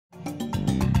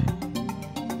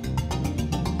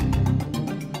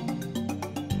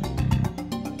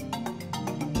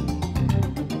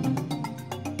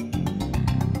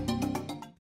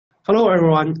Hello,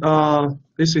 everyone.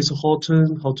 This is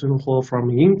Halton Huo from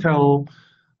Intel.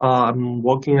 I'm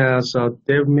working as a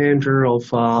dev manager of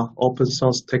Open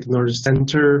Source Technology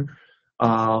Center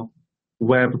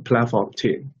web platform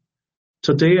team.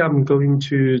 Today, I'm going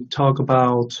to talk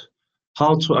about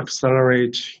how to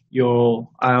accelerate your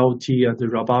IoT and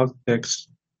robotics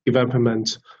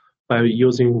development by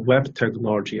using web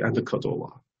technology and Cordova.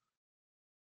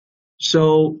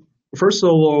 So, first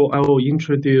of all, I will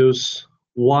introduce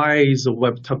why the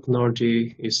web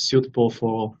technology is suitable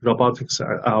for robotics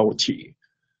and IoT.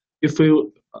 If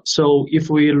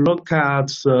we look at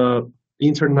the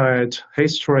internet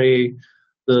history,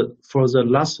 for the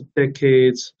last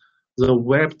decades, the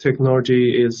web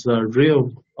technology is the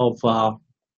realm of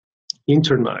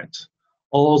internet.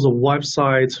 All the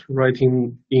websites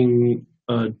writing in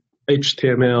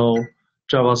HTML,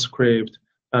 JavaScript,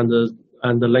 and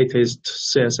the latest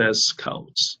CSS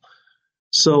codes.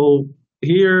 So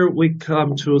here we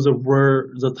come to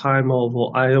the time of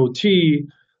IoT.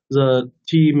 The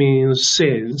T means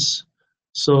things.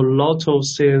 So a lot of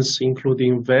things,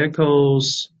 including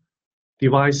vehicles,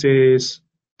 devices,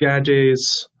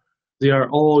 gadgets, developer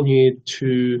all need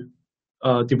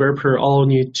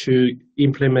to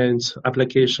implement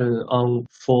application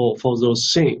for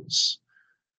those things.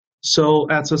 So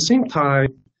at the same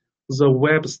time, the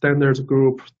web standards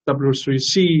group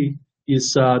W3C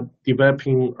is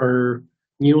developing a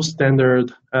new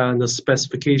standard and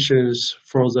specifications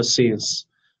for the things,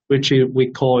 which we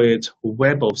call it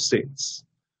Web of Things.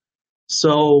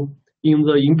 So in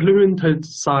the implemented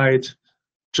side,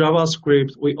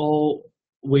 JavaScript,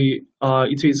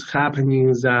 it is happening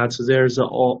that there's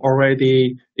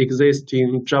already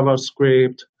existing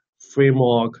JavaScript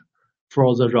framework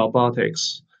for the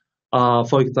robotics.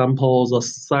 For example, the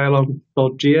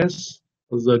Cylon.js,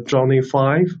 the Johnny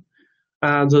 5,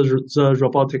 and the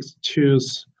robotics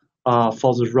tools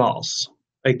for the ROS,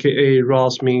 aka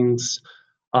ROS means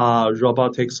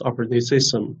robotics operating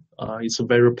system. It's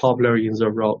very popular in the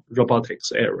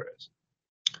robotics area.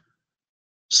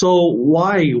 So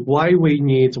why we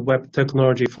need web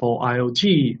technology for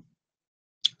IoT?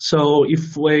 So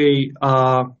if we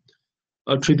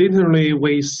traditionally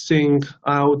we think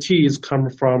IoT is coming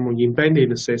from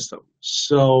embedded system.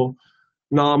 So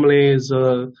normally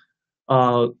the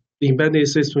embedded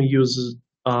system uses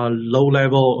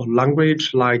low-level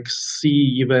language like C,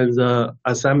 even the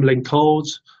assembling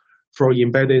codes for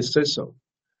embedded system.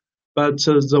 But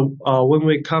when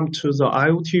we come to the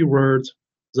IoT world,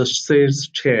 the things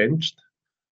changed.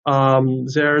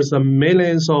 There's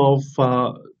millions of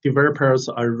developers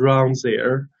around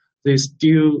there. They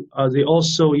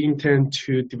also intend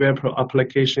to develop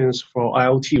applications for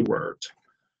IoT world.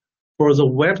 For the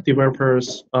web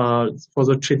developers, for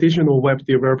the traditional web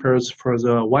developers, for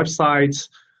the websites,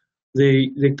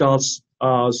 they got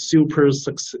super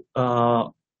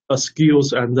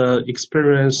skills and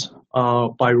experience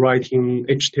by writing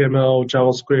HTML,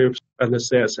 JavaScript, and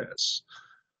CSS.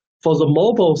 For the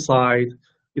mobile side,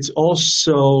 it's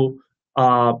also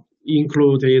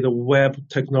included web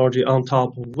technology on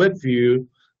top of WebView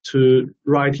to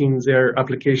writing their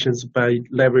applications by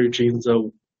leveraging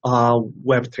the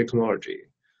web technology.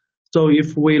 So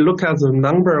if we look at the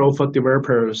number of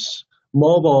developers,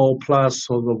 mobile plus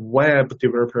the web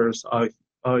developers are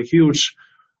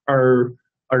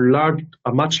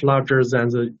much larger than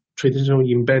the traditional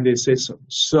embedded system.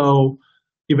 So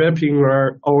developing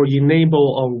or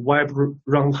enable a web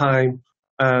runtime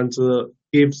and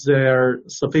give their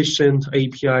sufficient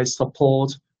API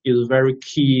support is very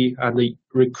key, and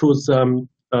recruit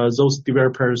those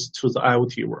developers to the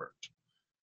IoT world.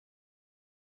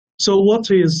 So what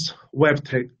is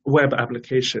web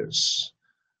applications?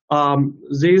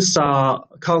 This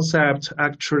concept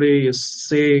actually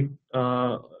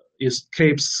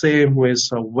keeps same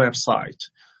with a website.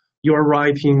 You're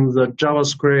writing the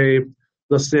JavaScript,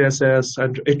 the CSS,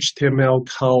 and HTML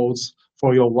codes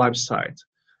for your website.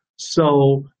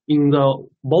 So in the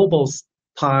mobile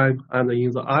time and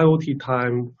in the IoT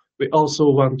time, we also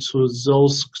want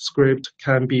those scripts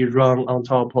can be run on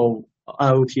top of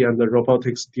IoT and the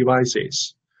robotics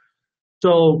devices.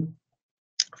 So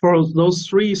for those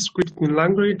three scripting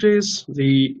languages,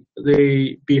 they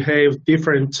behave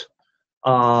different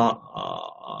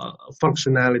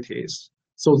functionalities.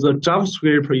 So the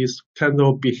JavaScript is kind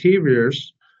of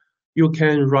behaviors. You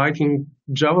can write in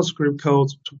JavaScript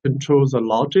code to control the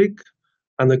logic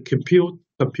and the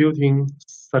computing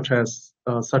such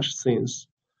things.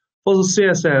 For the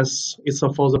CSS, it's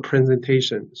for the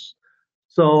presentations.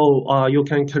 So you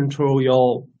can control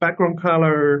your background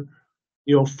color,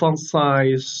 your font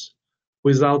size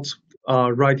without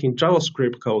writing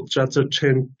JavaScript code, just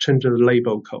change the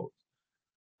label code.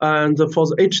 And for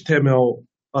the HTML,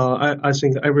 I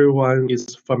think everyone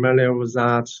is familiar with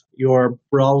that. You're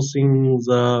browsing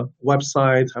the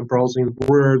website and browsing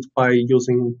Word by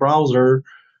using browser.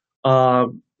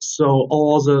 So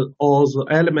all the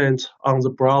elements on the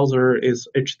browser is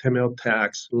HTML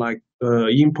text, like the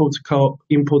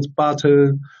input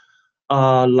button,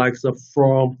 like the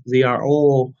form. They are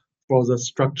all for the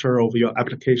structure of your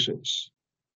applications.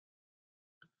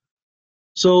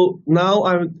 So now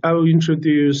I will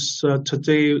introduce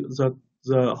today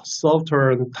the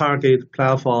software and target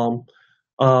platform.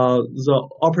 The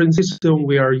operating system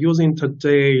we are using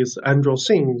today is Android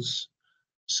Things.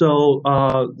 So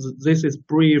this is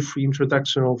brief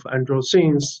introduction of Android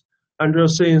Things.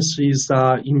 Android Things is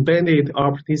an embedded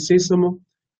operating system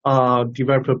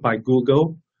developed by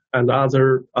Google and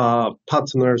other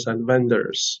partners and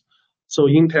vendors. So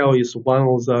Intel is one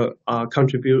of the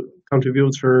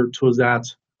contributor to that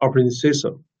operating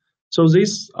system. So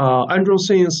this Android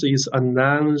Things is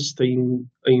announced in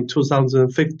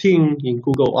 2015 in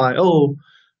Google I/O.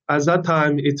 At that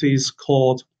time, it is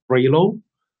called Relo.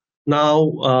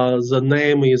 Now the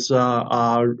name is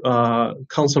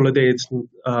consolidated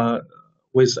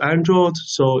with Android,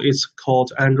 so it's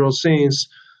called Android Things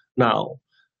now.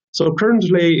 So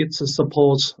currently it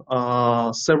supports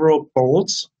several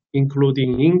boards,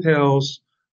 including Intel's,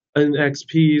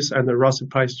 NXP's, and the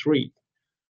Raspberry Pi 3.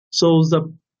 So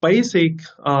the basic,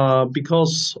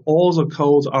 because all the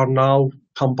codes are now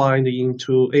combined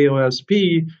into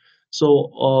AOSP, so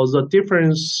the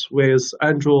difference with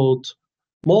Android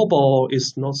mobile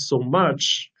is not so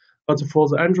much, but for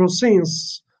the Android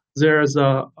Things, there's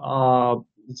the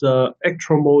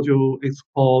actual module is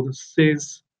called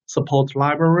Things Support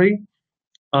Library,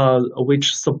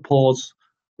 which supports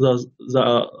the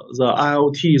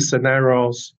IoT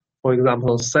scenarios, for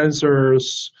example,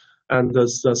 sensors and the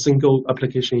single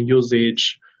application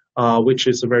usage, which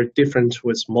is very different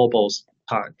with mobile's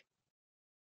type.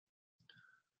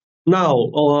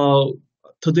 Now,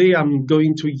 today I'm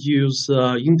going to use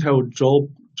Intel Joe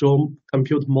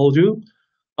compute module.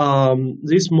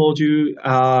 This module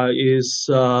is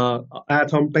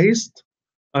Atom-based.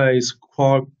 It's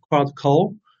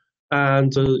quad-core,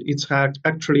 and it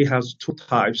actually has two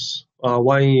types.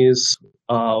 One is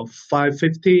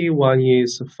 550, one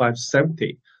is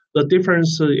 570. The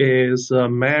difference is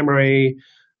memory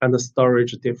and the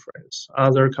storage difference.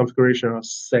 Other configurations are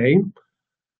same.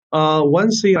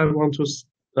 One thing I want to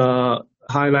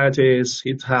highlight is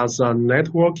it has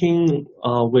networking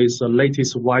with the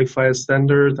latest Wi-Fi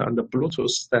standard and the Bluetooth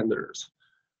standards.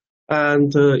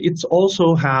 And it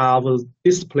also have a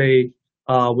display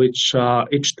which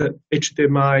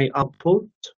HDMI output.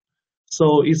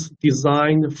 So it's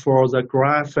designed for the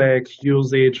graphic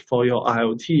usage for your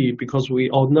IoT, because we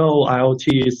all know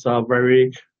IoT is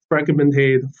very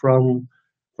fragmented from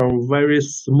very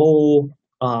small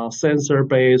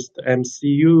sensor-based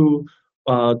MCU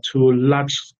to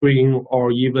large screen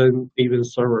or even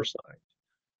server side.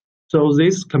 So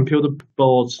these computer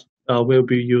boards will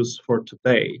be used for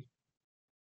today.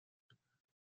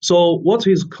 So what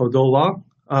is Cordova?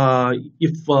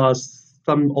 If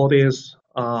some audience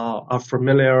are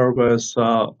familiar with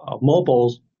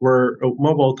mobile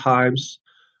times,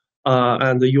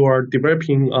 and you are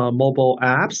developing mobile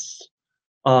apps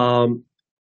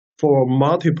for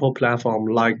multiple platforms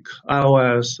like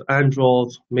iOS, Android,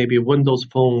 maybe Windows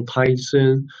Phone,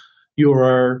 Tizen,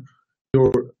 your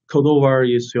Cordova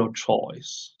is your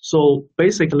choice. So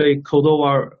basically,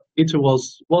 Cordova, it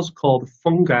was called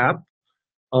PhoneGap,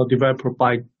 developed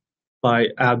by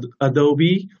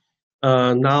Adobe.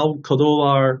 Now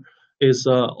Cordova is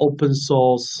open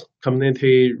source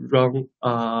community run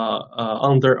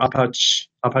under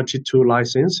Apache 2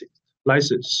 license.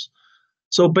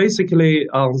 So basically,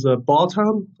 on the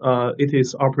bottom, it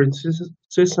is operating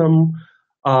system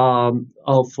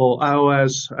for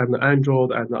iOS and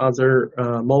Android and other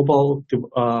mobile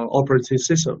operating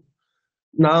system.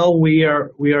 Now we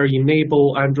are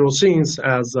enable Android Things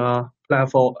as a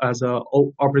platform, as a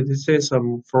operating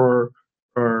system for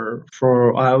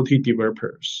IoT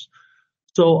developers.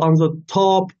 So on the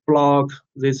top block,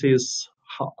 this is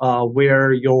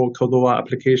where your Cordova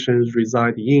applications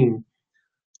reside in.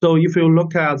 So if you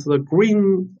look at the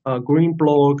green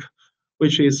block,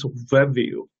 which is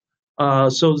WebView.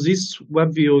 So this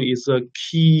WebView is a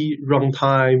key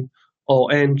runtime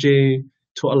or engine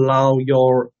to allow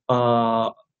your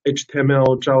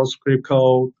HTML, JavaScript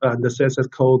code, and the CSS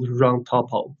code to run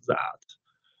top of that.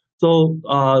 So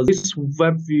this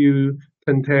WebView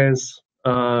contains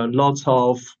lots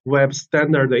of web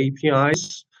standard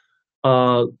APIs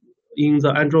in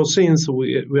the Android scenes,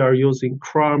 we are using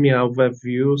Chromia web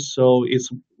view, so it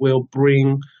will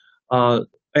bring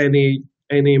any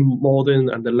modern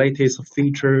and the latest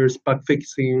features, bug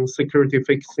fixing, security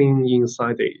fixing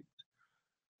inside it.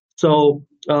 So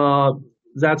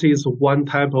that is one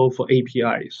type of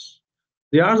APIs.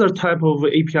 The other type of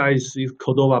APIs is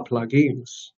Cordova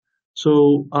plugins.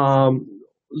 So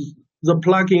the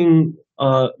plugin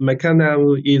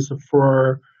mechanism is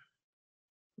for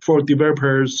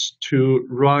developers to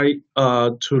write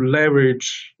to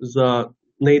leverage the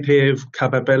native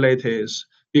capabilities,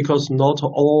 because not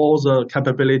all the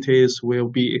capabilities will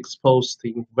be exposed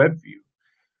in WebView.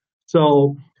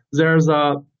 So there's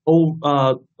around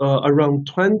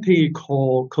 20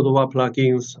 Cordova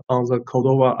plugins on the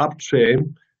Cordova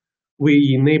upstream.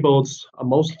 We enabled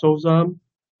most of them,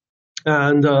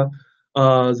 and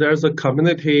there's a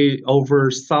community over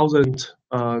 1,000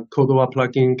 Cordova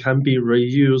plugin can be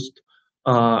reused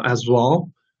as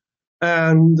well.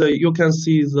 And you can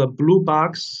see the blue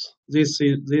box. This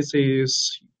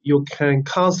is you can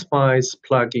customize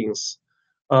plugins.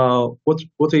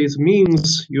 What it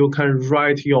means, you can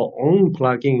write your own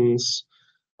plugins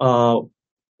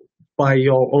by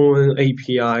your own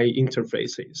API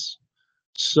interfaces.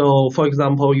 So, for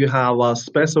example, you have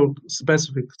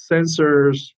specific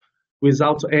sensors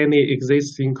without any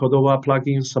existing Cordova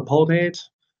plugin supported,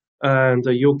 and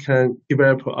you can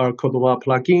develop a Cordova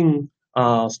plugin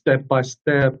step by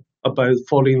step by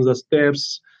following the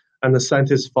steps and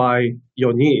satisfy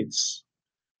your needs.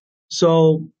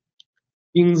 So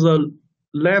in the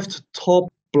left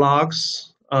top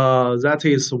blocks, that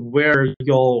is where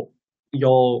your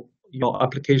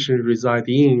application resides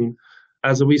in.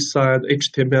 As we said,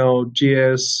 HTML,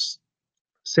 JS,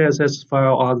 CSS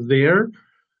file are there,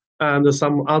 and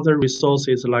some other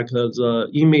resources like the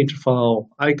image file,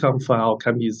 icon file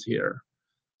can be there.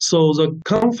 So the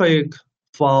config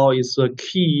file is the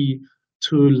key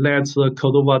to let the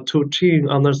Cordova toolchain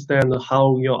understand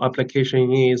how your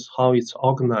application is, how it's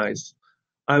organized.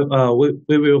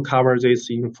 We will cover this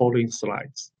in following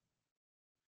slides.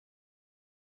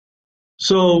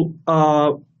 So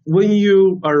when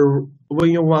you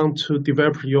want to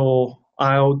develop your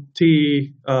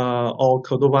IoT or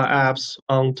Cordova apps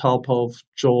on top of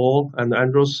Joule and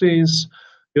Android scenes,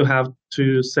 you have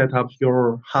to set up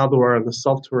your hardware and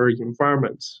software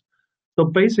environments. So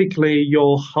basically,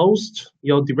 your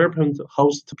development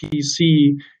host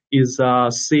PC is a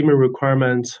same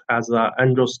requirement as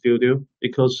Android Studio,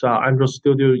 because Android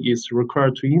Studio is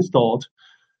required to install.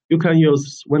 You can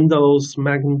use Windows,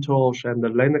 Macintosh, and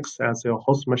Linux as your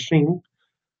host machine.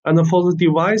 And for the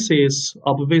devices,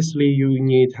 obviously you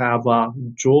need to have a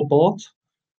Joule board,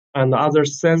 and other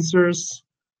sensors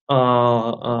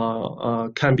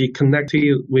can be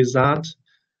connected with that.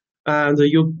 And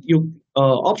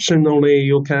optionally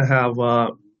you can have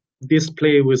a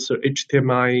display with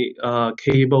HDMI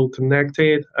cable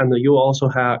connected, and you also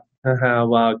can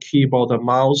have a keyboard and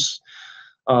mouse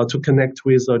to connect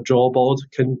with a Joule board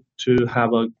to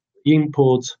have an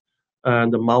input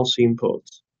and a mouse input.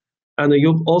 And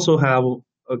you also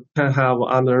can have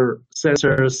other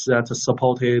sensors that are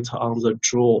supported on the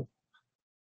Joule.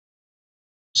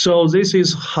 So this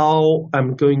is how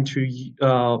I'm going to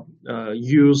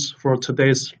use for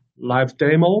today's live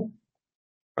demo.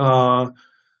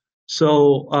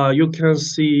 So you can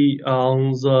see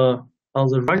on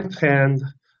the right hand,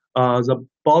 the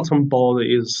bottom board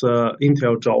is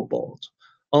Intel Joule board.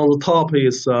 On the top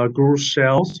is groove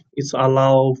shells. It's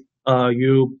allow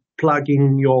you plug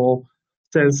in your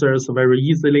sensors very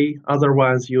easily.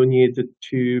 Otherwise, you need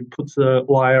to put the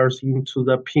wires into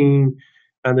the pin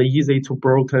and easy to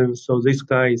broken. So this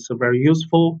guy is very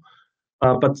useful,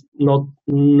 but not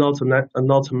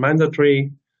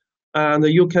mandatory. And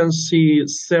you can see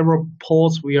several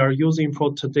ports we are using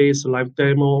for today's live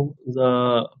demo.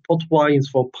 The port 1 is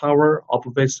for power,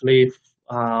 obviously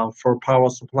for power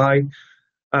supply.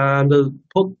 And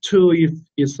port 2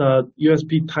 is a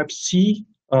USB Type-C.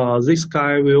 This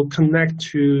guy will connect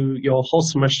to your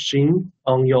host machine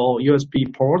on your USB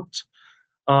port.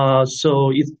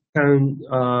 So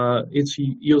it's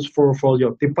useful for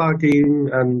your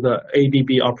debugging and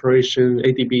ADB operation,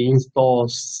 ADB install,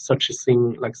 such a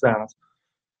thing like that.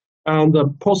 And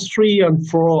port 3 and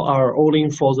 4 are only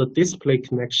for the display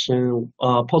connection.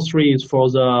 Port 3 is for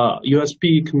the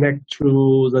USB connect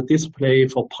to the display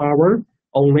for power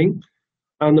only.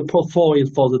 And port 4 is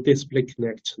for the display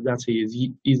connect. That is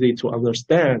easy to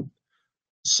understand.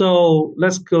 So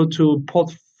let's go to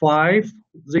port 5.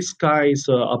 This guy is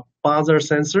a buzzer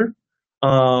sensor,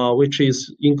 which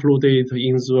is included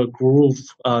in the Groove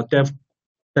dev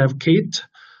kit.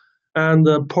 And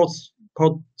port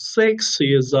port 6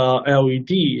 is LED.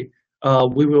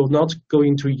 We will not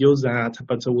going to use that,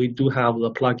 but we do have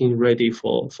the plugin ready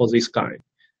for this guy.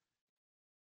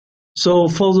 So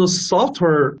for the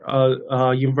software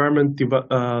environment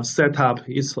setup,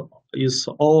 is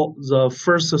all the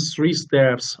first 3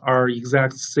 steps are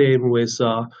exact same with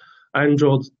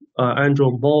Android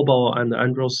mobile and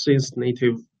Android Things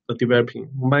native developing.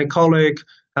 My colleague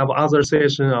have other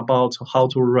session about how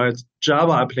to write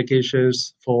Java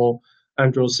applications for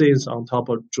Android Things on top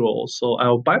of Draw. So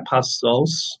I'll bypass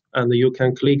those, and you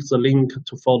can click the link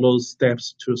to follow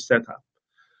steps to set up.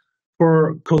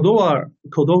 For Cordova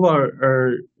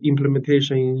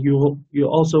implementation, you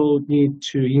also need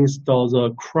to install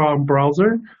the Chrome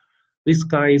browser. This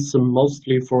guy is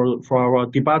mostly for our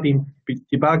debugging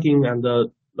and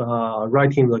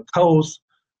writing the codes.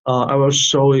 I will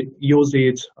use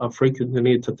it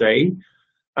frequently today.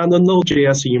 And the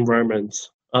Node.js environment.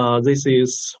 This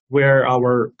is where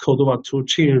our Cordova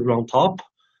toolchain run top.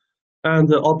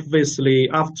 And obviously,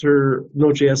 after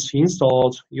Node.js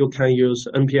installed, you can use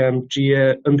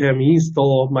npm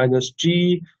install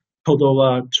 -g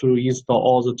Cordova to install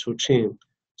all the toolchain.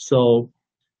 So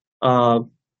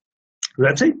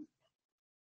that's it.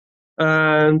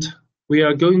 And we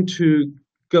are going to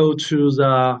go to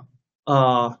the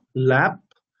lab,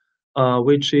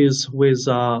 which is with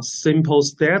simple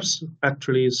steps,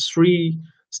 actually 3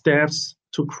 steps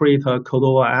to create a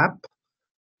Cordova app.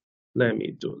 Let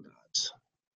me do that.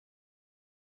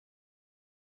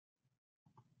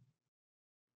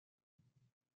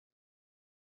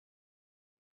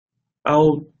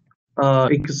 I'll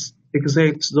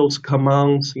execute those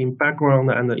commands in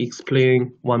background and explain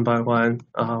one by one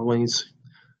when it's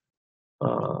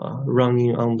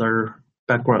running under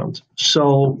background.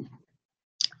 So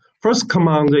first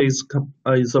command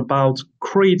is about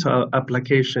create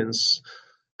applications.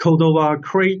 Cordova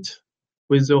create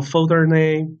with your folder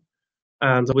name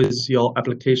and with your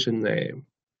application name.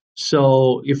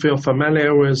 So if you're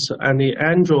familiar with any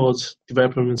Android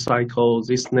development cycle,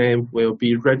 this name will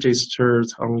be registered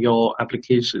on your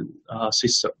application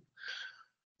system.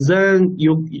 Then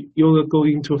you're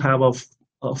going to have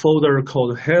a folder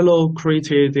called hello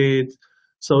created.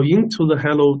 So into the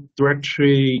hello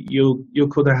directory, you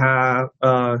could have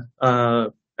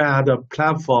add a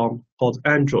platform called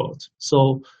Android.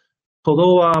 So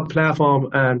Cordova platform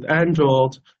and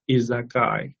Android is that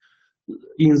guy.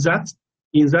 In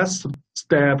that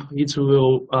step, it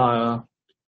will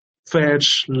fetch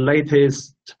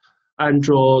latest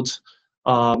Android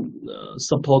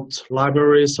support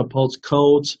library, support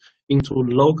code into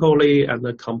locally and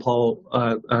compile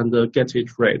and get it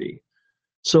ready.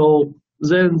 So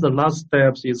then the last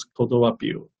step is Cordova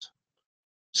build.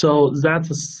 So that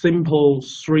simple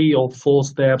 3 or 4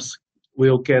 steps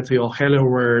will get your Hello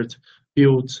World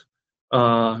built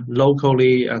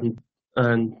locally and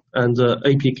the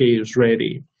APK is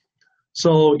ready.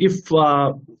 So if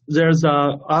there's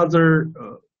other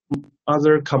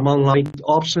command line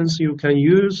options you can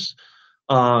use,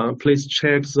 please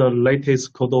check the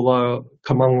latest Cordova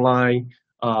command line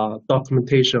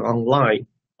documentation online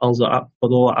on the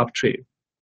Cordova upstream.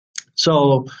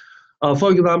 So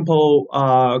for example,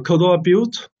 Cordova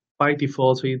build, by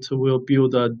default, it will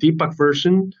build a debug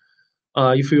version.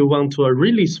 If you want to a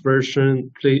release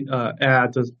version, please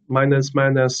add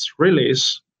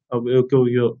 --release. Will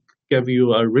give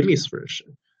you a release version.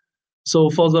 So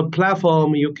for the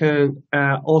platform, you can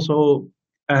also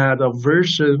add a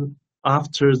version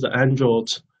after the Android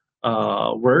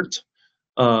word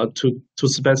to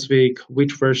specify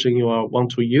which version you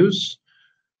want to use.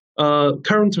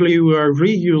 Currently, we are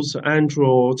reuse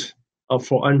Android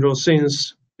for Android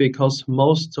Things because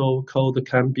most of code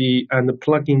can be and the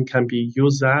plugin can be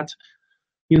used that.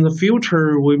 In the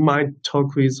future, we might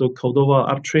talk with the Cordova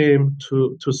upstream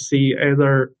to see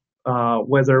either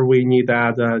whether we need to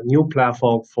add a new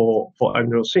platform for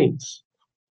Android Things.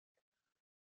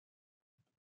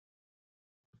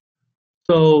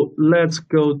 So let's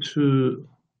go to,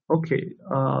 okay,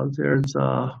 there's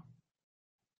a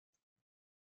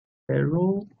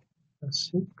arrow, I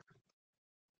think.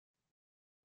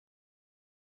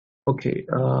 Okay,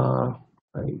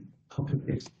 I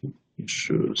copy-paste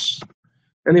issues.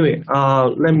 Anyway,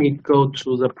 let me go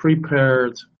to the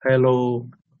prepared hello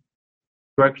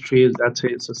directory that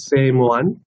is the same one.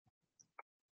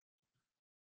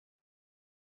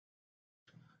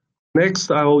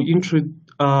 Next, I will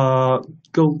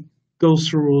go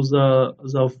through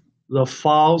the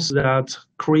files that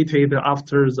created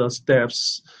after the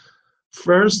steps.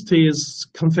 First is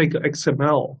config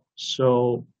XML.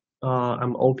 So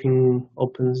I'm open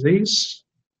this.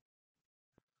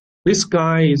 This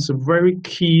guy is very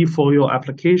key for your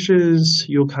applications.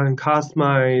 You can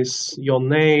customize your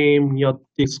name, your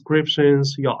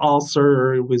descriptions, your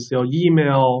author with your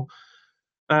email,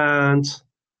 and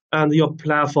your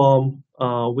platform,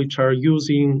 which are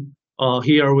using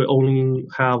here. We only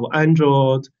have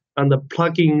Android and the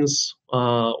plugins.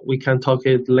 We can talk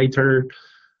it later.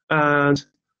 And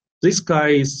this guy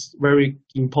is very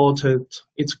important.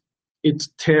 It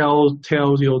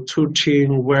tells your tool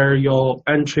chain where your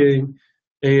entry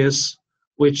is,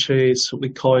 which is we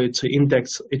call it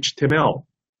index HTML.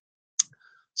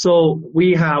 So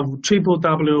we have triple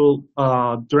W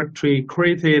directory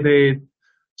created.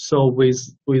 So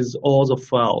with all the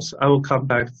files, I will come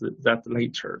back to that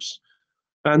later.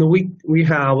 And we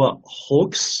have a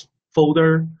hooks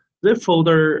folder. This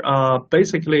folder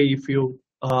basically, if you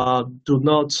do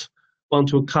not want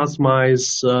to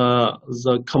customize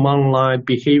the command line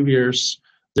behaviors,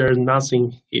 there's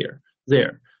nothing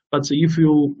there. But if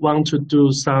you want to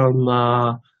do some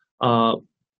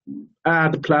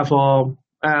add platform,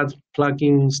 add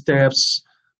plugin steps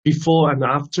before and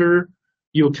after,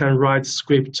 you can write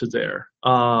script there.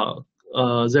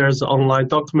 There's an online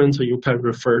document you can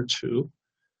refer to.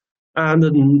 And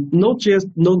Node.js,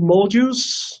 Node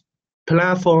modules,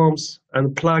 platforms,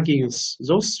 and plugins,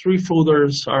 those three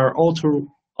folders are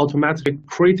automatically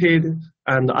created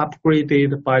and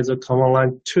upgraded by the command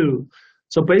line tool.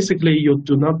 So basically, you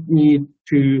do not need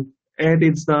to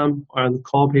edit them and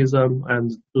copy them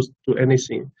and do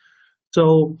anything.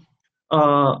 So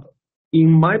in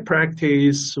my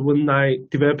practice, when I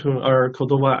develop our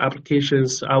Cordova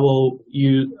applications, I will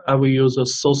use a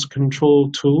source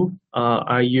control tool.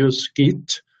 I use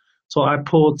Git. So I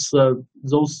put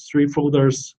those three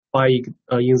folders in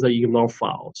the ignore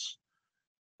files.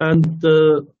 And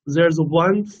there's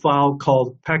one file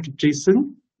called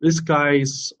package.json. This guy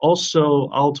is also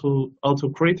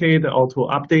auto-created,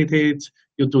 auto-updated.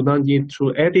 You do not need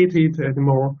to edit it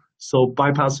anymore. So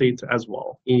bypass it as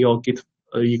well in your Git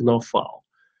ignore file.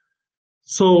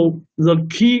 So the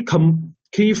key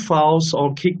files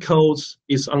or key codes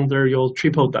is under your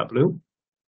triple W.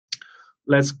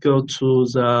 Let's go to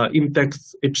the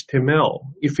index HTML.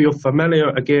 If you're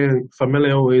familiar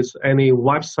with any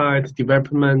website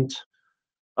development,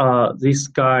 this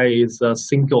guy is a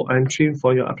single entry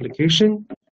for your application.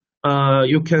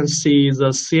 You can see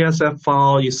the CSV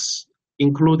file is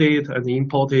included and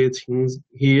imported in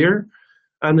here.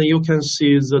 And you can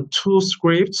see the two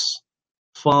scripts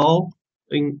file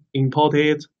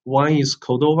imported. One is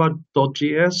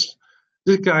Cordova.js.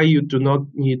 This guy you do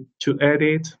not need to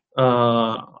edit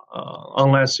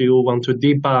unless you want to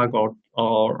debug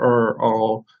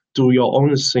or do your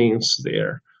own things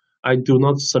there. I do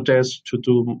not suggest to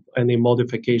do any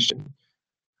modification.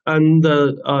 And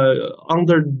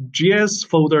under JS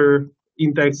folder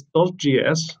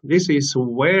index.js, this is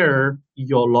where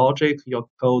your logic, your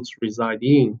codes reside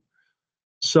in.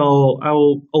 So I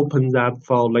will open that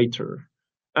file later.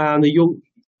 And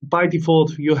by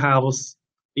default, you have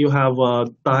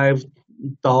div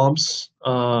DOMs,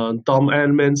 DOM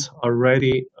elements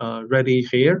already ready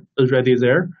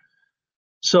there.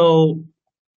 So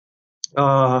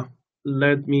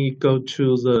let me go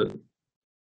to the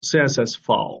CSS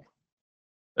file,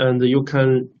 and you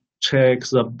can check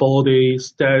the body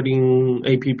styling,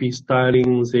 app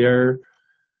styling there,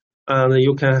 and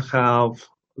you can have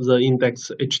the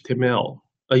index HTML,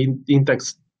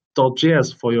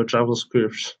 index.js for your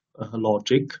JavaScript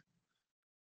logic.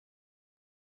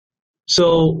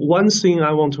 So one thing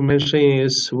I want to mention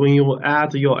is when you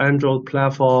add your Android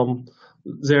platform,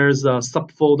 there's a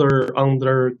subfolder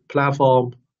under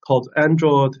platform called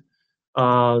Android.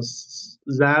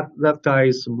 That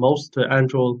guys most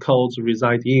Android codes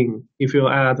reside in. If you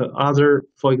add other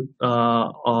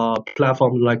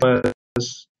platforms like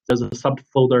iOS, there's a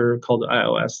subfolder called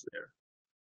iOS there.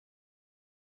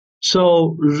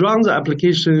 So run the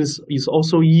applications is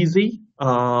also easy.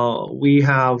 We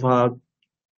have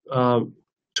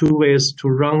two ways to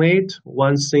run it.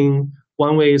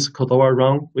 One way is Cordova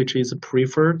run, which is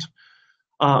preferred.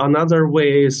 Another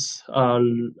way is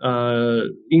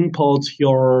import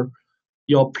your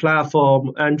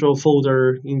platform Android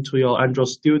folder into your Android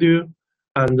Studio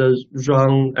and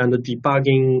run and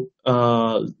debugging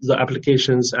the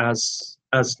applications as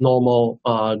normal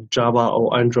Java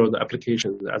or Android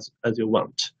applications as you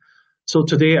want. So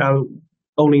today I'll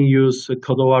only use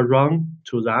Cordova run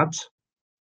to that.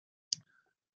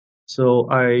 So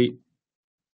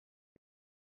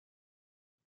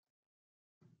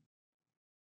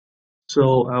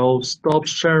I'll stop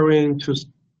sharing to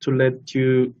let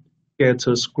you get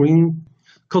a screen.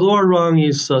 Cordova Run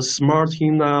is smart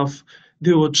enough.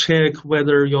 to check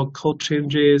whether your code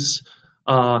changes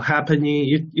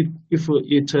happening. If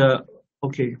it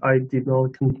okay, I did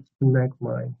not connect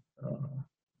my.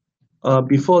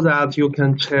 Before that, you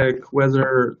can check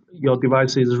whether your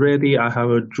device is ready. I have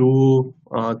a Joule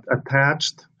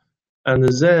attached, and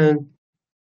then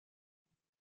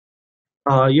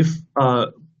if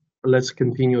let's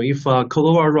continue. If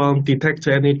Cordova Run detects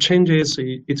any changes,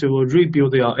 it will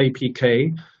rebuild your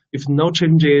APK. If no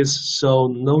changes, so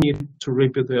no need to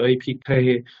rebuild the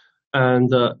APK,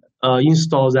 and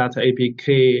install that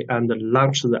APK and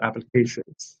launch the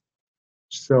applications.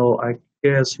 So I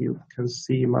guess you can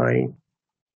see my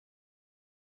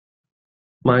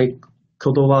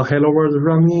Cordova Hello World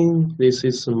running. This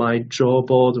is my job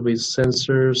board with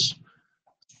sensors.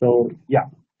 So yeah.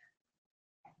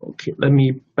 Okay, let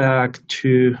me back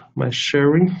to my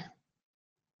sharing.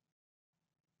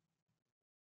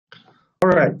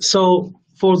 All right, so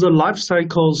for the life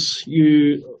cycles,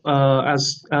 you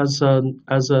as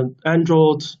an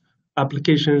Android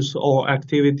applications or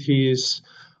activities,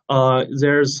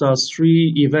 there's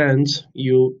 3 events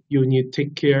you need to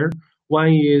take care.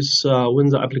 One is when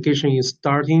the application is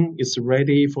starting, it's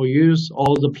ready for use.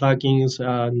 All the plugins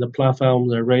and the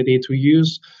platforms are ready to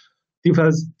use.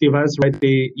 Device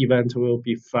ready event will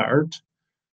be fired.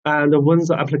 And when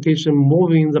the application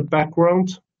moves in the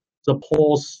background, the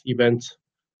pause event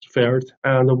fired.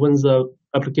 And when the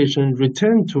application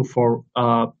return to from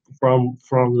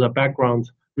the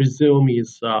background, resume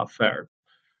is fired.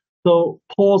 So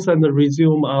pause and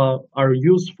resume are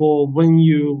useful when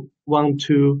you want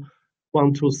to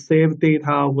save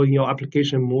data when your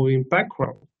application moving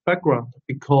background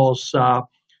because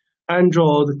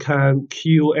Android can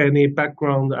queue any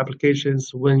background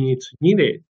applications when it's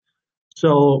needed.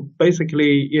 So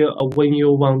basically, when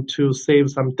you want to save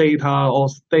some data or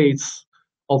states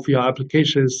of your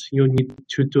applications, you need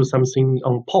to do something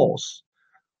on pause.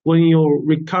 When you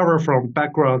recover from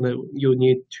background, you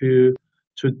need to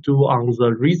do on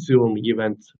the resume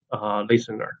event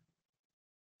listener.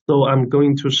 So I'm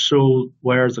going to show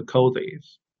where the code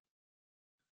is.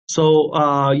 So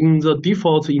in the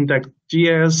default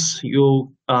index.js,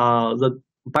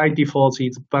 by default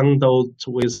it's bundled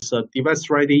with the device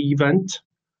ready event,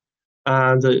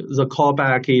 and the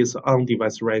callback is on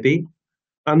device ready.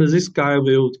 And this guy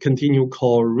will continue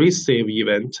call receive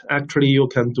event. Actually, you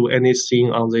can do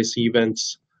anything on these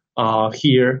events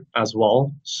here as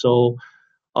well. So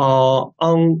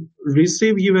on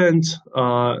receive event,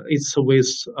 it's with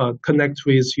connect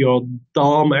with your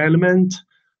DOM element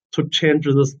to change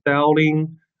the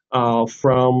styling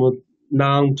from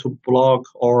none to block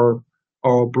or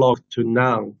block to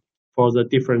none for the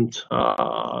different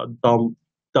DOM.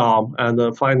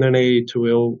 And finally, it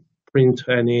will print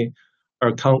any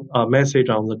message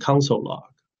on the console log.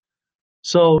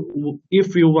 So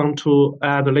if you want to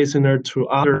add a listener to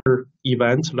other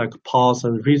events like pause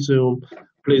and resume,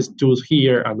 please do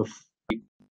here and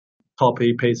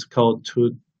copy paste code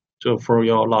for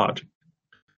your logic.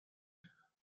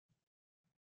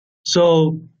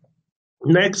 So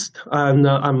next, and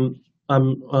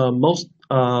most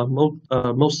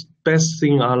best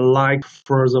thing I like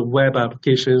for the web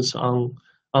applications on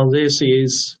this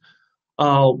is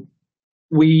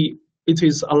it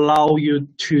is allow you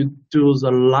to do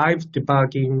the live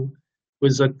debugging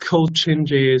with the code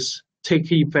changes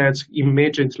take effect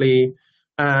immediately,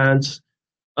 and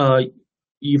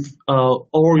if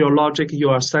all your logic you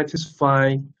are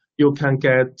satisfied, you can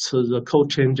get the code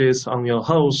changes on your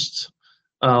host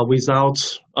without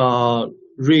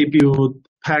rebuild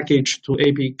package to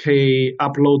APK,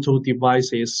 upload to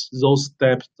devices. Those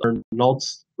steps are not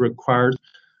required.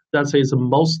 That is the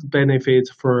most benefit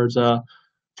for the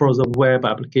web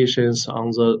applications on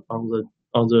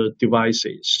the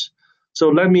devices. So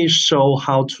let me show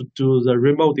how to do the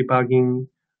remote debugging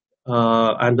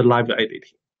and the live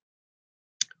editing.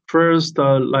 First,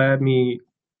 let me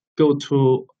go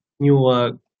to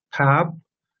new tab,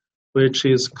 which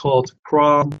is called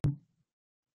Chrome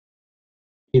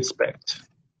Inspect.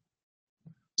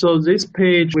 So this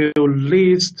page will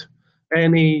list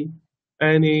any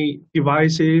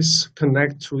devices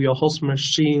connect to your host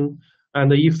machine,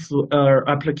 and if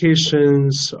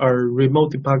applications are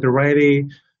remote debug ready,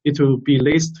 it will be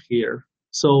listed here.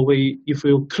 So if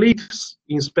we click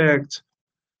inspect,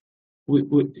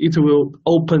 it will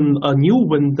open a new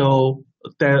window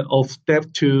of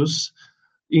DevTools.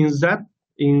 In that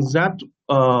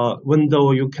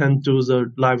window, you can do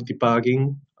the live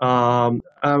debugging.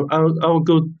 I'll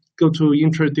go to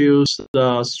introduce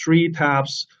the 3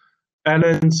 tabs: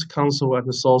 elements, console,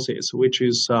 and sources, which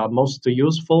is most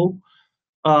useful.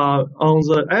 on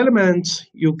the element,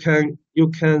 you can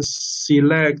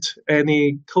select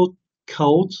any code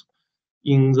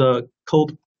in the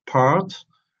code part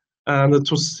and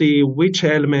to see which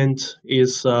element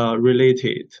is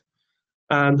related.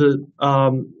 And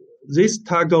this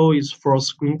toggle is for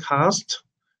screencast.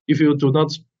 If you do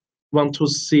not want to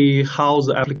see how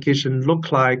the application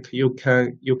look like, you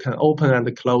can open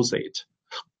and close it.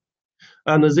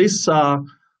 And this toggle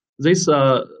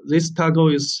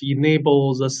is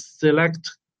enable the select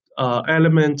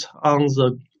element on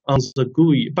the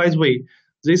GUI. By the way,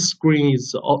 this screen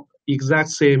is exact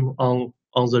same on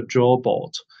the draw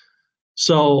board.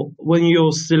 So when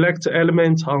you select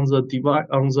element on the device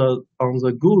on the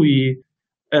GUI,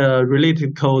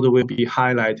 related code will be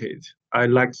highlighted. I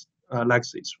like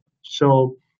this.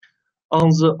 So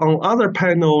on other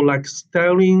panel like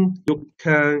styling, you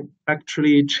can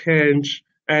actually change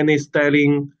any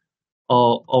styling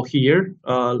or here.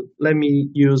 Let me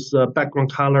use the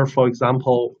background color, for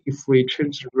example. If we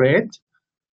change red,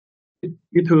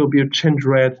 it will be change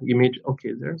red image.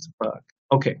 Okay, there's a bug.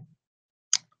 Okay,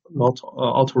 not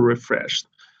auto refreshed.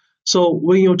 So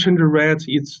when you change red,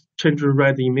 it's change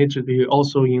red immediately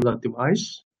also in the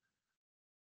device.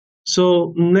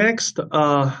 So next,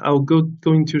 I'm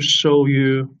going to show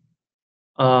you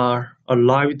a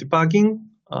live debugging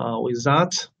with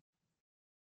that.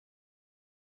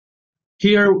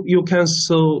 Here you can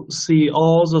see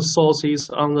all the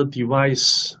sources on the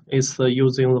device is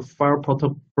using the file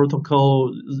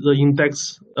protocol. The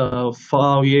index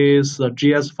file is, the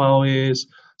GS file is,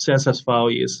 CSS file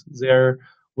is there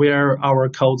where our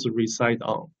codes reside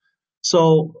on.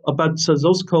 So, but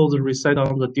those codes reside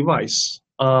on the device,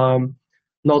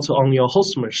 not on your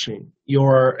host machine.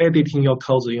 You're editing your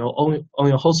codes on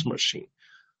your host machine.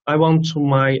 I want to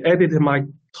edit my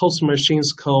host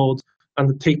machine's code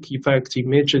and take effect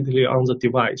immediately on the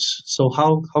device. So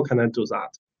how can I do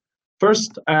that?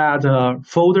 First, add a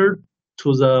folder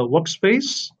to the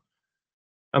workspace.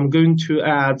 I'm going to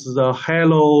add the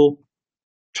hello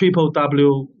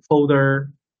www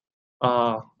folder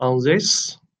on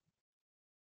this.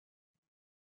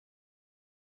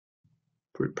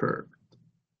 Prepared.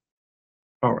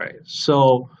 All right,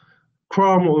 so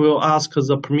Chrome will ask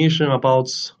the permission about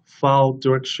file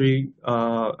directory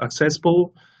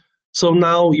accessible. So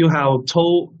now you have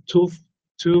two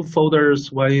folders.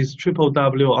 One is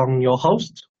www on your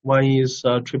host. One is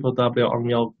www on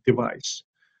your device.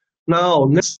 Now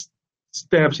next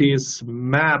step is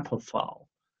map file.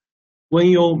 When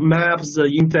you map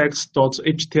the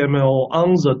index.html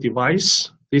on the device,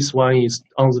 this one is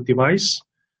on the device.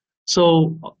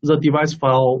 So the device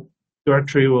file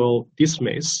directory will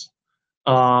dismiss.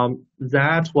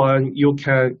 That one you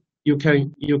can. I'm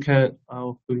going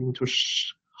to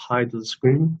hide the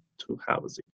screen to have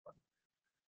it.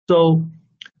 So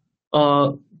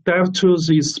DevTools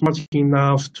is smart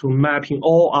enough to mapping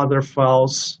all other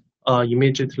files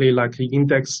immediately, like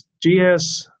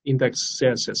index.js,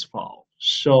 index.css file.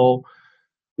 So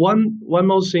one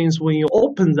more thing is when you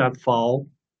open that file,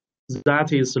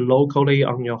 that is locally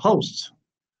on your host.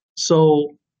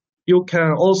 So you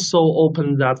can also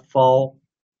open that file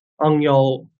on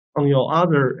your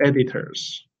other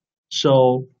editors.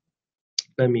 So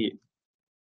let me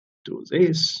do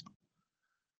this.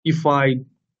 If I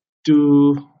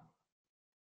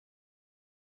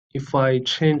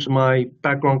change my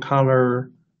background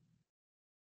color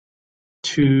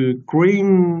to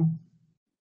green,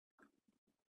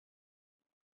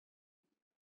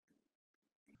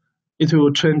 it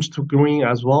will change to green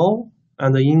as well.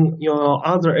 And in your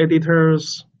other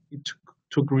editors,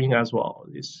 to green as well.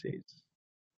 This is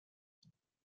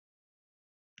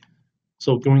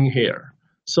so green here.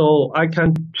 So I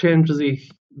can change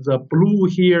the blue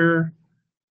here,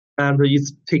 and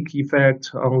it take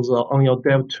effect on your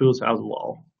DevTools as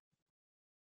well.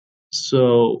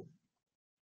 So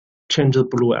change the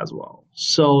blue as well.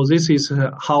 So this is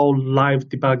how live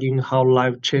debugging, how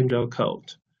live change your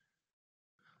code.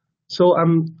 So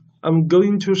I'm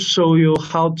going to show you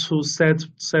how to set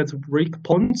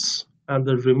breakpoints and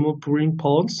remove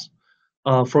breakpoints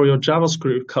for your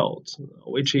JavaScript code,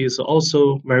 which is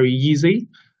also very easy.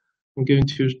 I'm going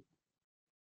to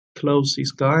close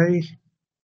this guy,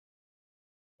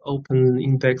 open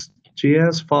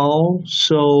index.js file.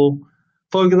 So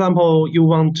for example, you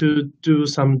want to do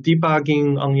some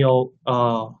debugging on your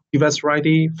device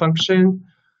ready function.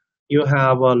 You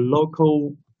have a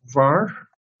local var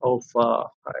of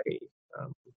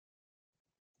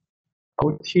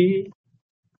IoT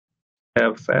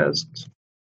Devfest,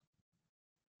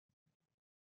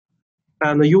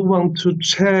 and you want to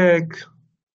check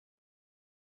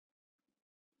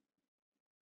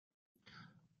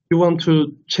you want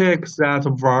to check that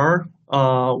var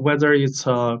whether it's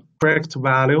a correct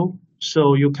value.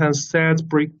 So you can set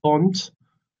breakpoint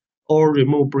or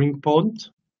remove breakpoint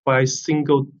by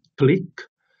single click.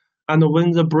 And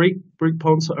when the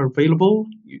breakpoints are available,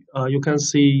 you can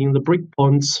see in the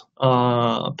breakpoints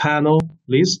panel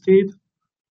listed.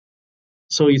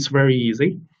 So it's very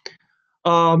easy.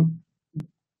 Let's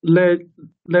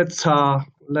do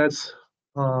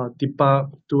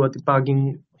a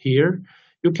debugging here.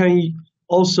 You can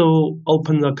also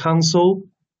open the console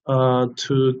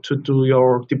to do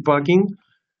your debugging.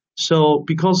 So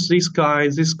because this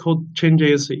code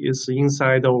changes is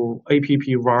inside our app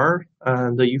var,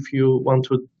 and if you want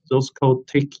to those code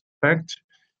take effect,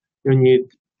 you need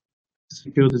to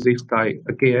execute this guy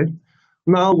again.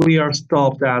 Now we are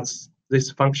stopped at this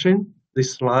function,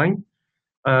 this line,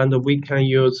 and we can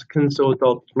use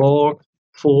console.log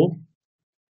for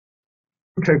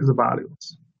to check the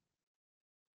values.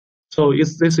 So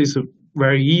this is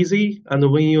very easy,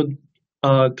 and when you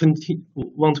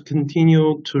want to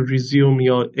continue to resume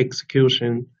your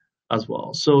execution as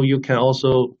well. So you can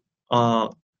also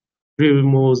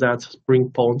remove that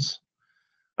breakpoints.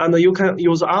 And you can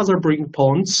use other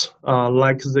breakpoints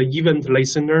like the event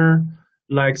listener,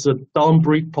 like the down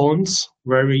breakpoints,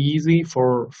 very easy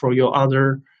for your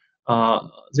other.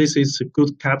 This is a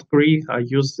good category. I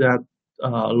use that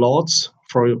lots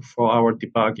for our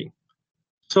debugging.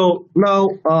 So now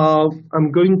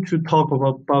I'm going to talk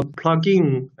about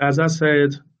plugin. As I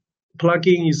said,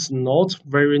 plugin is not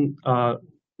very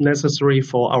necessary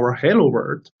for our Hello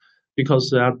World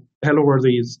because Hello World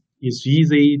is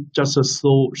easy, just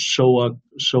show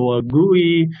a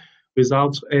GUI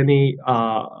without any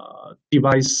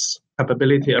device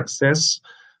capability access.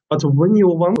 But when you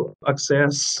want to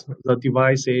access the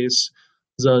devices,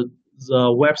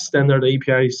 the web standard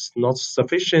API is not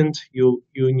sufficient. You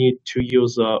need to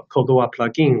use a Cordova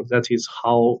plugin. That is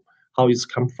how it's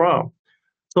come from.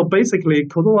 So basically,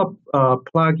 Cordova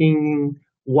plugin,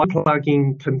 one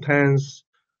plugin contains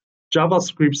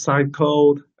JavaScript side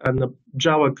code and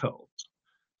Java code.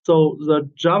 So the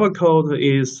Java code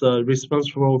is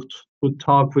responsible to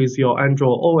talk with your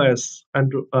Android OS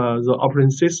and the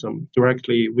operating system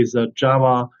directly with the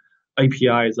Java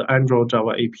APIs, the Android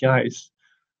Java APIs.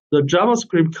 The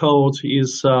JavaScript code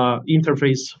is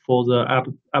interface for the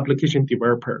application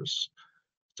developers.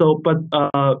 So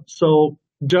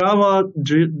Java,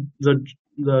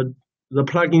 the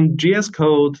plugin JS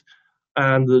code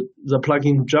and the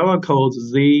plugin Java code,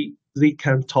 they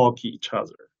can talk each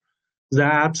other.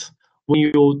 That when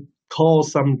you call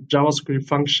some JavaScript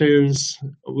functions,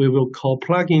 we will call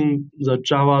plugin the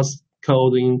Java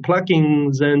code in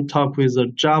plugin, then talk with the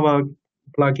Java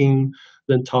plugin,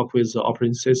 then talk with the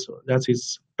operating system. That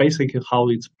is basically how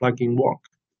its plugin works.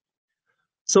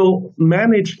 So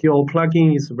manage your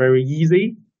plugin is very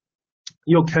easy.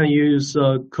 You can use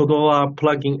Cordova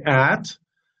plugin add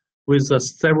with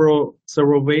several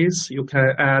ways. You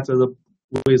can add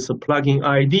with the plugin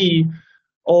ID.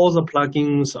 All the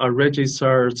plugins are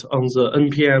registered on the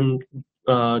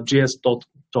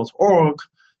npm.js.org.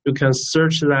 You can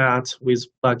search that with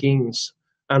plugins.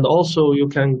 And also you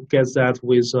can get that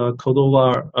with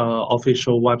Cordova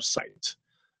official website.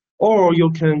 Or you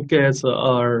can get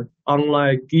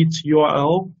unlike Git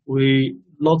URL,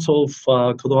 lots of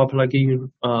Cordova plugin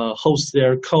host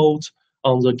their code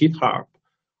on the GitHub.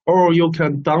 Or you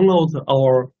can download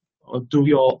or do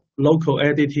your local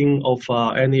editing of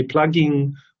any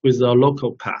plugin with a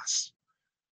local path.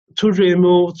 To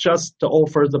remove, just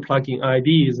offer the plugin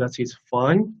ID, that is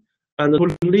fine. And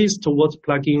to list what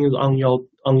plugins on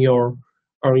your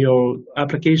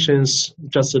applications,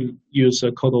 just use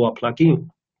a Cordova plugin.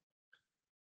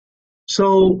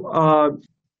 So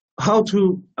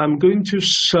I'm going to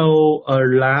show a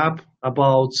lab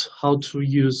about how to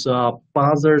use a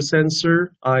buzzer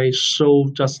sensor I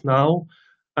showed just now.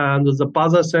 And the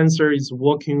buzzer sensor is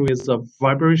working with a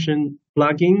vibration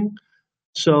plugin.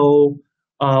 So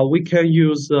we can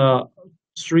use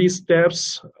 3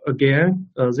 steps again.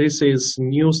 This is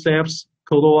new steps,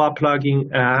 Cordova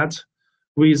plugin add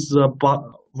with the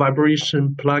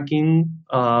vibration plugin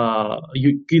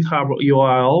GitHub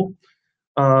URL.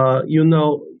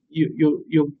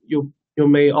 You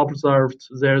may observe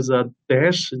there's a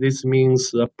dash. This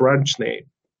means a branch name.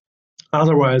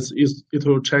 Otherwise, it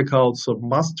will check out the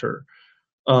master,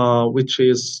 which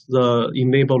is the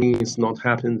enabling is not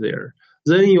happening there.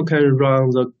 Then you can run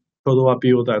the Cordova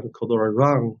build and Cordova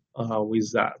run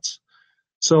with that.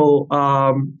 So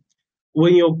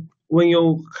when you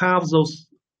have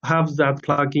that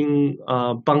plugin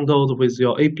bundled with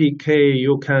your APK,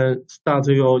 you can start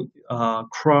your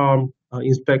Chrome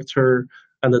inspector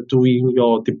and doing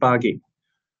your debugging.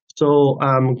 So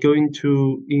I'm going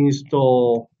to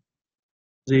install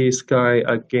this guy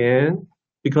again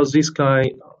because this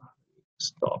guy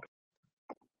stop.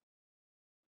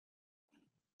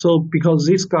 So because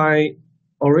this guy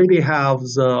already have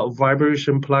the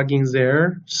vibration plugin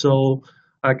there, so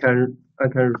I can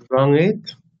run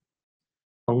it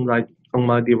on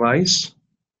my device.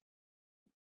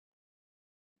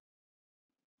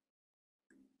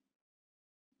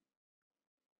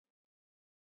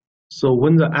 So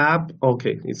when the app,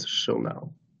 okay, it's shown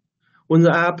now. When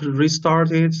the app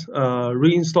restarted,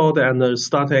 reinstalled and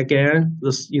start again,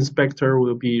 the inspector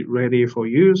will be ready for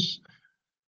use.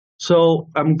 So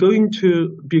I'm going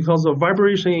to, because the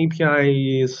vibration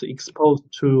API is exposed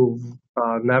to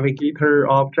navigator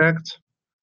object.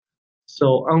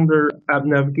 So under app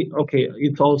navigate, okay,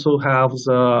 it also has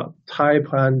the type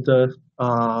and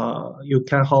you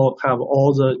can have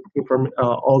all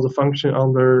the function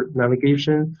under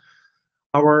navigation.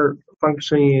 Our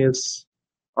function is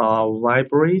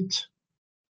vibrate.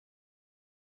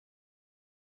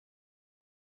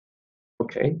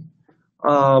 Okay.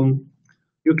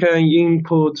 You can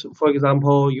input, for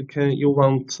example, you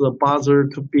want the buzzer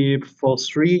to beep for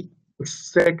 3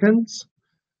 seconds.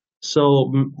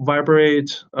 So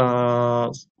vibrate 3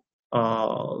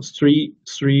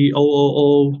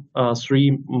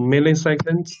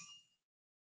 milliseconds.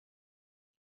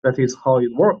 That is how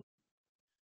it works.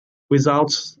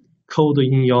 Without code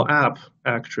in your app,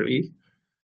 actually.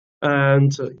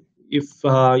 And if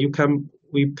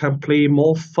we can play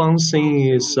more fun thing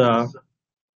is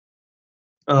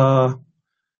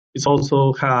it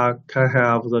also can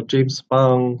have the James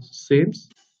Bond themes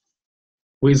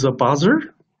with a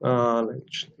buzzer.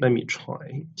 Let me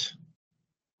try it.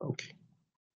 Okay.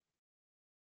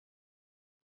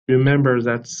 Remember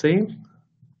that theme?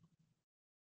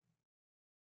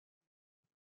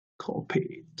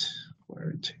 Copy it.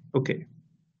 Where it? Okay.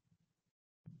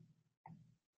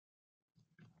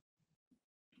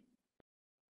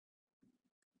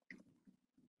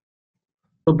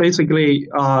 So basically,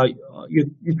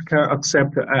 you can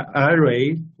accept an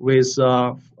array with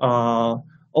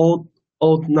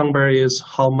old number is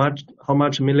how much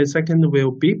millisecond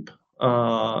will beep.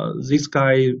 This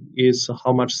guy is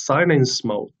how much silence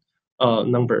mode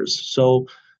numbers. So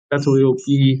that will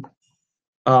be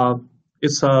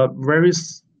it's a very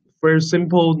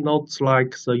simple, not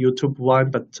like the YouTube one,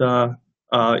 but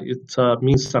it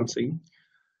means something.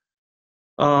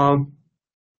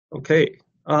 Okay.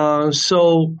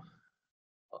 So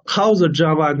how the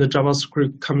Java and the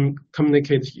JavaScript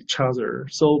communicate each other.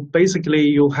 So basically,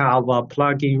 you have a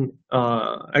plugin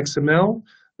XML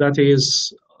that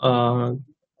is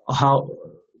how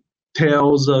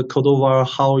tells Cordova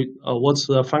how what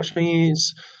the function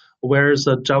is, where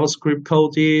the JavaScript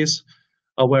code is,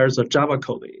 where the Java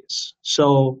code is.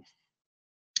 So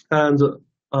and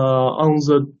on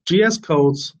the GS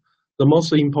codes, the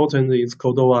most important is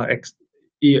Cordova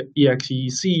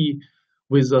EXEC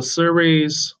with a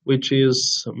service which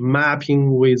is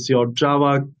mapping with your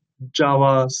Java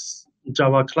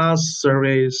class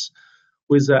service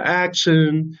with the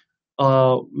action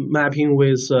mapping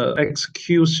with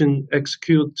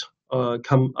execute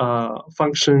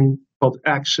function called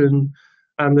action,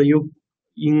 and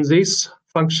in this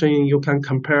function you can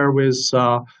compare with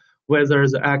whether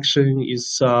the action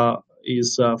is a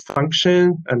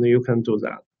function, and you can do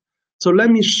that. So let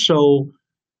me show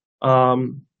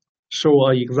an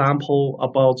example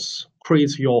about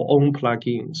create your own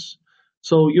plugins.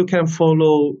 So you can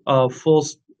follow for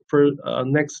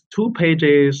next 2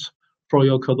 pages for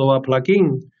your Cordova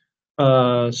plugin.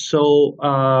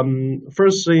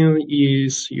 First thing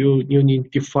is you need to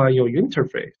define your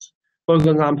interface. For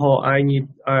example,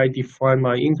 I define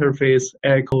my interface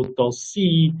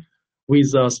echo.c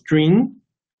with a string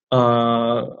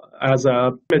as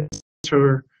a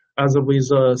parameter, as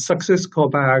with a success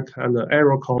callback and an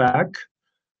error callback.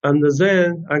 And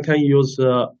then I can use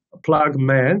plug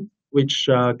man, which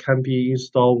can be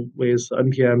installed with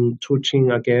npm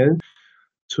toolchain again,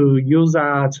 to use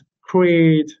that,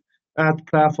 create, add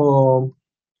platform,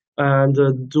 and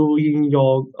doing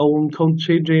your own code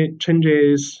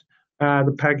changes, add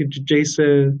package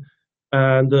JSON,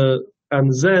 and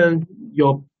then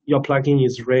your plugin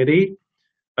is ready,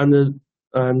 and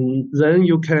then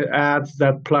you can add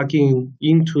that plugin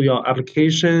into your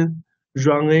application,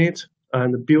 run it,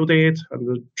 and build it,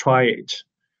 and try it.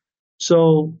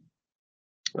 So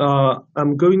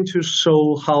I'm going to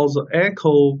show how the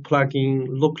Echo plugin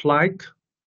look like.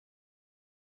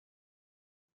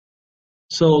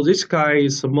 So this guy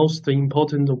is the most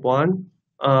important one.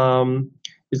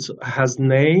 It has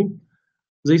name.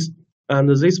 This And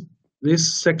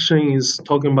this section is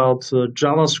talking about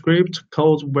JavaScript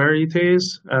code, where it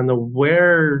is and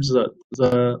where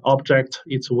the object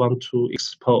it want to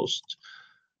expose.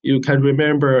 You can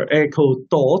remember echo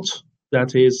dot,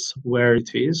 that is where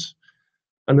it is.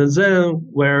 And then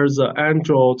where the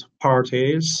Android part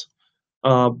is,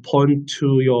 point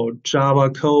to your Java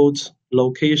code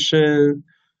location,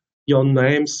 your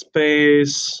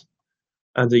namespace,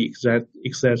 and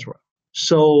etc.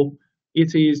 So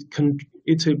it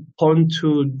point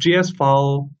to JS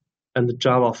file and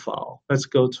Java file. Let's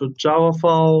go to Java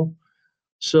file.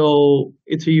 So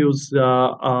it uses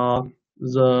the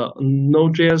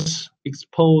Node.js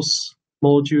expose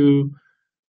module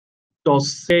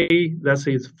 .c, that's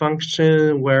its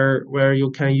function where you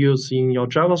can use in your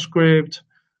JavaScript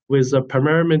with the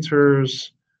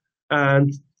parameters,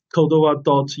 and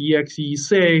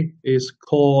Cordova.exec is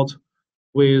called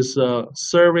with a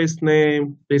service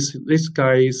name. This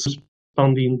guy is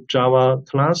responding Java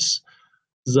class,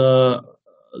 the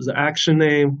action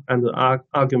name and the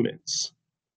arguments.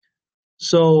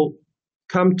 So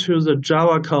come to the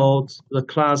Java code, the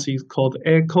class is called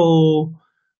Echo.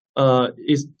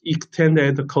 Is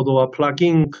extended Cordova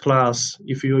plugin class.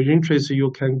 If you're interested, you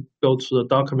can go to the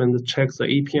document and check the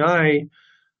API.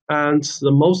 And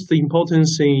the most important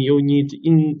thing, you need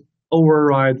to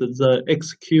override the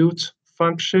execute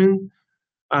function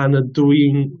and do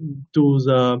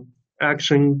the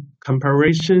action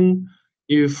comparison.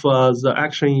 If the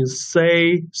action is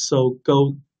say, so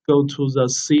go to the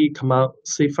C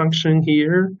function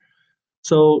here.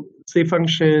 So C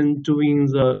function doing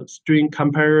the string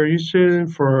comparison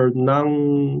for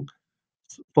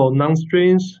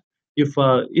non-strings. If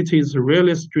it is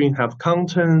really string have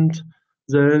content,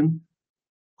 then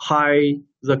hide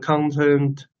the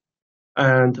content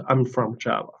and I'm from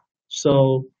Java.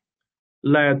 So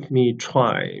let me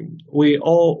try. We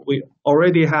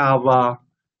already have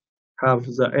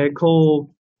the echo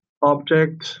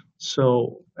object.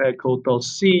 So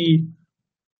echo.c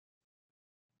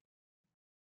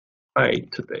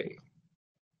today.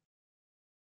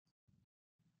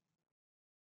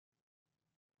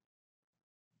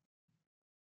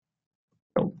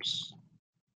 Oops.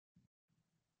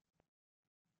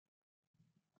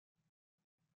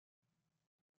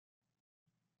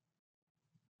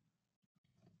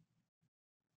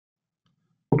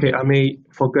 Okay, I may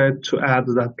forget to add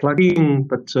that plugin,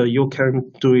 but you can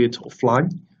do it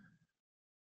offline.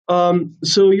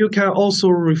 So you can also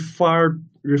refer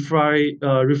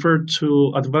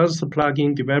to advanced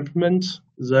plugin development.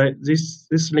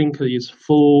 This link is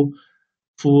full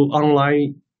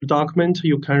online document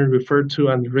you can refer to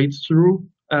and read through.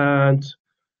 And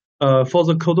for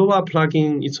the Cordova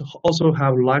plugin, it also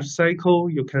have life cycle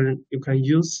you can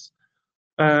use.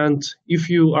 And if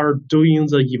you are doing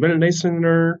the event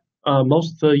listener,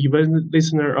 most the event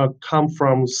listener come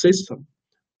from system.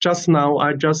 Just now,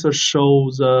 I just show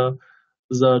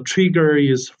the trigger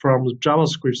is from the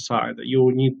JavaScript side.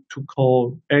 You need to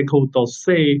call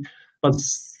echo.c, but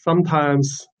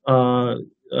sometimes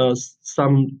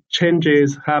some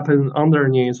changes happen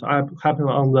underneath, happen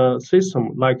on the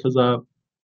system, like the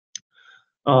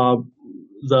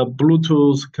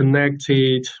Bluetooth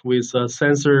connected with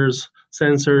sensor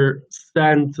send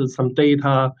some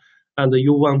data, and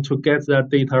you want to get that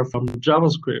data from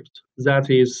JavaScript. That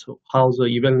is how the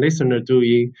event listener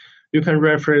doing. You can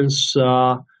reference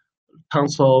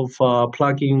tons of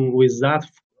plugin with that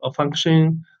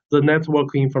function. The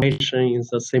network information is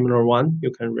a similar one.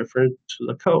 You can refer to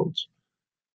the code.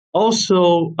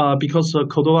 Also, because the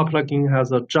Cordova plugin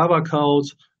has a Java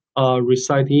code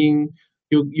residing,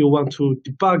 you want to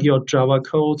debug your Java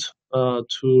code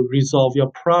to resolve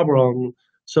your problem.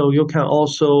 So you can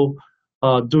also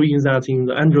doing that in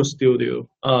the Android Studio.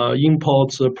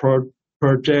 Import the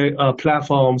project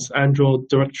platforms Android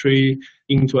directory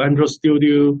into Android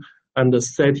Studio and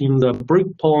setting the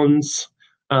breakpoints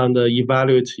and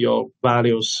evaluate your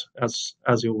values as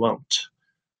you want.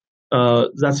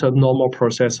 That's a normal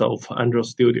process of Android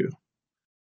Studio.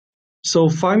 So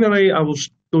finally, I was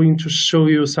going to show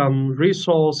you some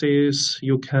resources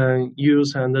you can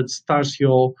use and start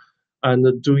your and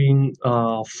doing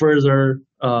further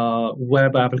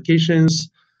web applications.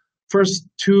 First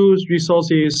two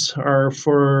resources are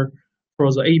for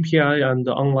the API and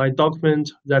the online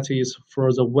document. That is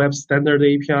for the web standard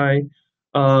API,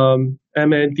 MDN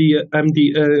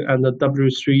and the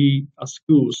W3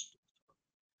 schools.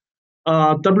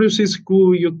 W3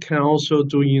 school you can also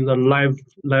do in the live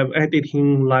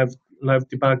editing, live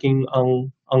debugging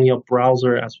on your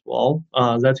browser as well.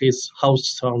 That is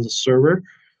hosted on the server.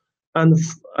 And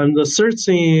the third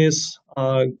thing is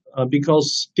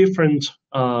because different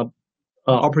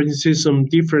operating system,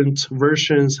 different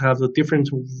versions have a different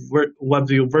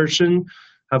WebView version,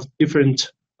 have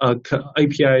different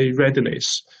API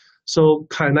readiness. So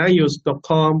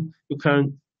kineuse.com, you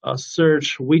can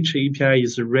search which API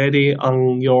is ready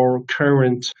on your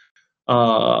current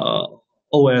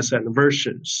OS and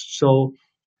versions. So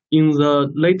in the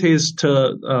latest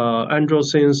Android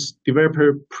Sense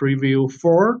Developer Preview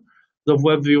 4, the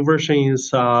WebView version is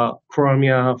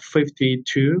Chromia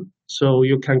 52, so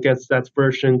you can get that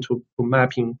version to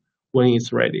mapping when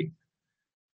it's ready.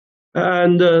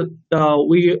 And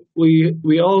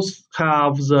we also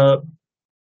have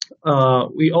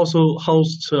we also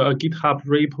host a GitHub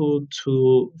repo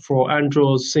for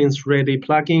Android Sense Ready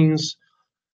plugins.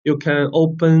 You can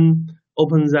open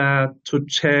that to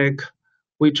check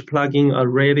which plugin are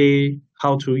ready,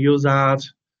 how to use that.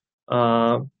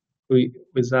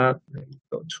 With that, let me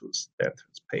go to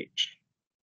status page.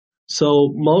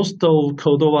 So most of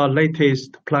Cordova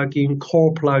latest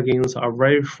core plugins are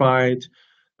verified,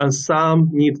 and some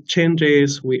need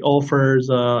changes. We offer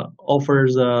the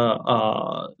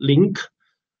link,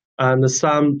 and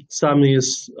some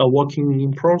is working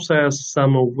in process.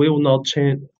 Some will not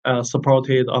change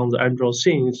supported on the Android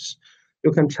Sense.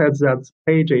 You can check that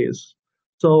pages.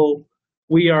 So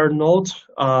we are not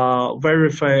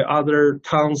verify other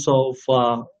tons of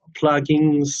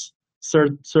plugins,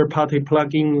 third-party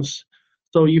plugins.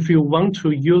 So if you want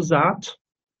to use that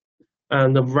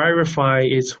and verify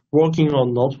it's working or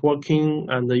not working,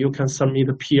 and you can submit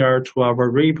a PR to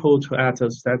our repo to add a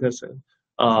status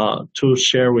to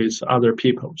share with other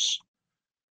peoples.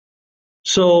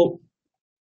 So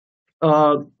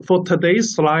for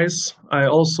today's slides, I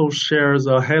also share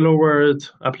the Hello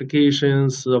World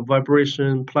applications, the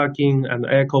vibration plugin and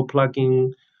echo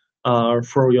plugin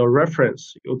for your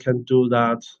reference. You can do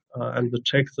that and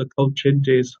check the code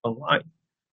changes online.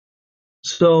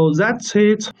 So that's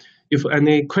it. If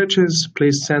any questions,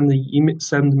 please send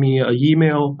me an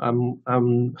email.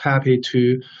 I'm happy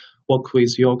to work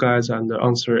with you guys and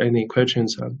answer any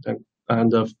questions,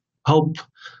 and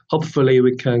hopefully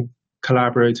we can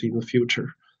collaborate in the future.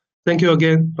 Thank you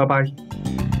again.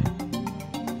 Bye-bye.